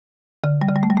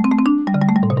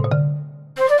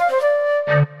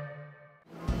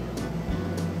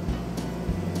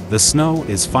The snow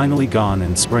is finally gone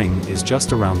and spring is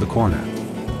just around the corner.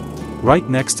 Right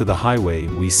next to the highway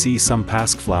we see some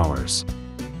pasque flowers.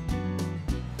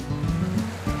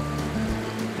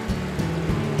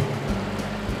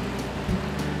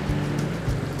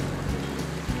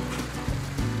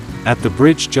 At the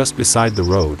bridge just beside the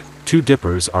road, two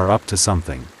dippers are up to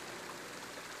something.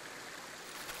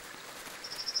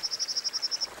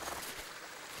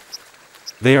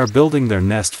 They are building their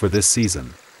nest for this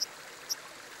season.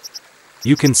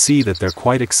 You can see that they're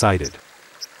quite excited.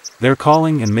 They're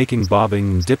calling and making bobbing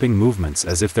and dipping movements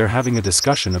as if they're having a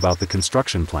discussion about the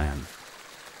construction plan.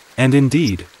 And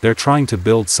indeed, they're trying to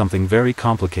build something very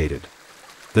complicated.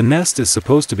 The nest is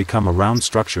supposed to become a round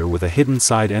structure with a hidden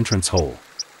side entrance hole.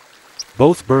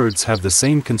 Both birds have the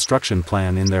same construction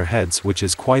plan in their heads, which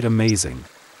is quite amazing.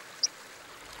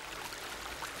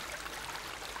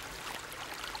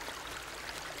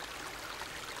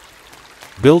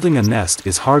 Building a nest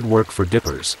is hard work for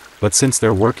dippers, but since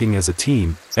they're working as a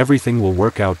team, everything will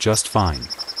work out just fine.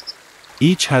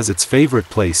 Each has its favorite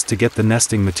place to get the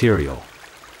nesting material.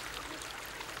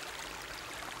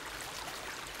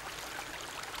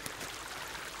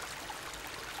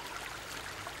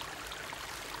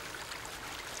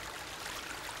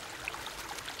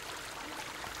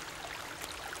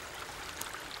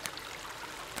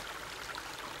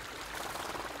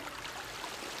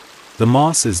 The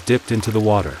moss is dipped into the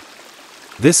water.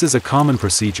 This is a common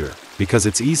procedure, because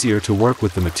it's easier to work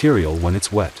with the material when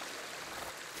it's wet.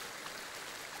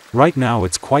 Right now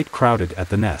it's quite crowded at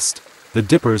the nest. The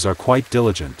dippers are quite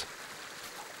diligent.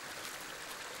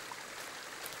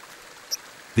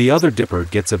 The other dipper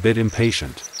gets a bit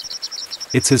impatient.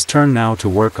 It's his turn now to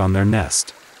work on their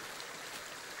nest.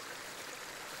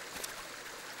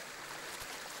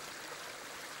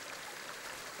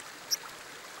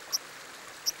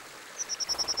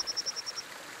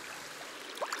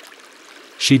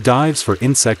 She dives for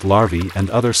insect larvae and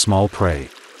other small prey.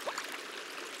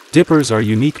 Dippers are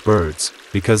unique birds,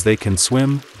 because they can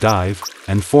swim, dive,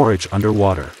 and forage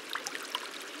underwater.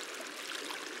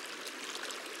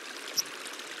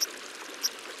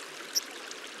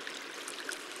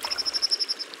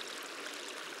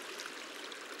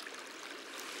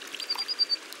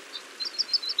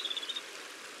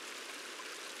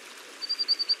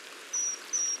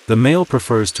 The male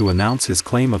prefers to announce his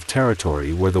claim of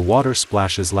territory where the water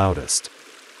splashes loudest.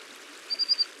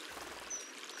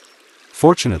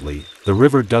 Fortunately, the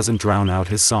river doesn't drown out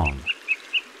his song.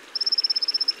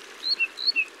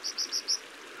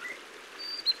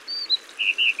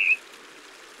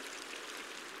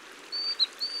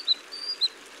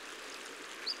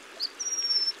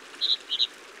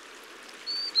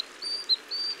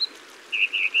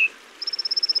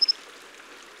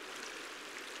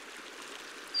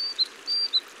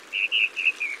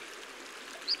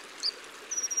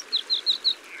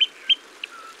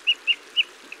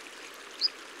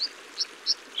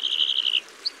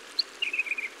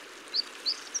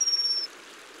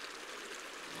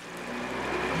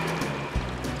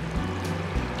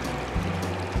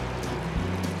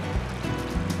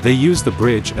 They use the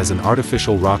bridge as an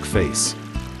artificial rock face.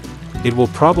 It will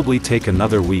probably take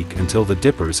another week until the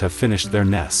dippers have finished their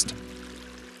nest.